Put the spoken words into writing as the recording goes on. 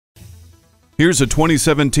Here's a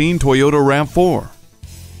 2017 Toyota RAV4.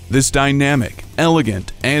 This dynamic,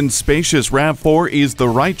 elegant, and spacious RAV4 is the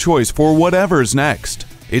right choice for whatever's next.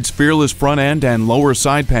 Its fearless front end and lower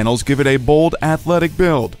side panels give it a bold, athletic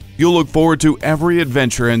build. You'll look forward to every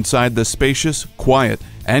adventure inside the spacious, quiet,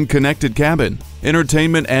 and connected cabin.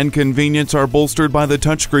 Entertainment and convenience are bolstered by the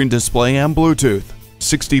touchscreen display and Bluetooth.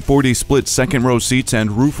 60/40 split second-row seats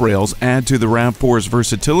and roof rails add to the RAV4's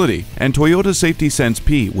versatility, and Toyota Safety Sense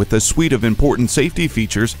P, with a suite of important safety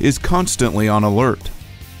features, is constantly on alert.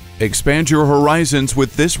 Expand your horizons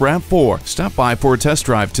with this RAV4. Stop by for a test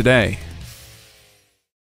drive today.